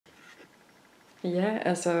Ja,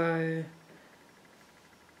 altså...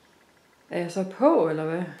 er jeg så på, eller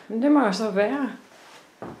hvad? Men det må jeg så være.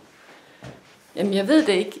 Jamen, jeg ved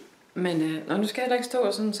det ikke. Men nu skal jeg da ikke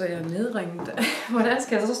stå sådan, så jeg er nedringet. Hvordan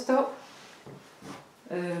skal jeg så stå?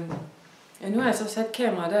 Ja, nu har jeg så sat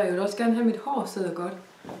kameraet der. Jeg vil også gerne have, mit hår sidder godt.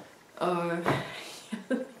 Og jeg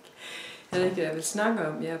ved ikke, hvad jeg vil snakke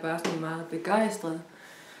om. Jeg er bare sådan meget begejstret.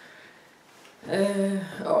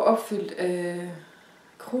 Og opfyldt af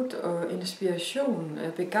krudt og inspiration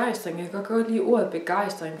af begejstring. Jeg kan godt lide ordet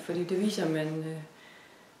begejstring, fordi det viser, at man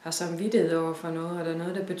har samvittighed over for noget, og der er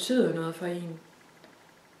noget, der betyder noget for en.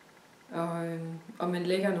 Og man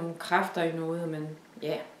lægger nogle kræfter i noget, og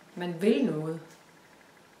man vil noget.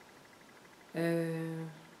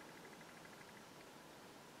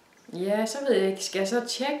 Ja, så ved jeg ikke. Skal jeg så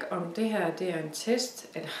tjekke, om det her det er en test?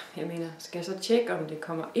 Eller, skal jeg så tjekke, om det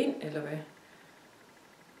kommer ind, eller hvad?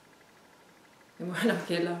 Det må jeg nok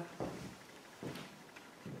hellere.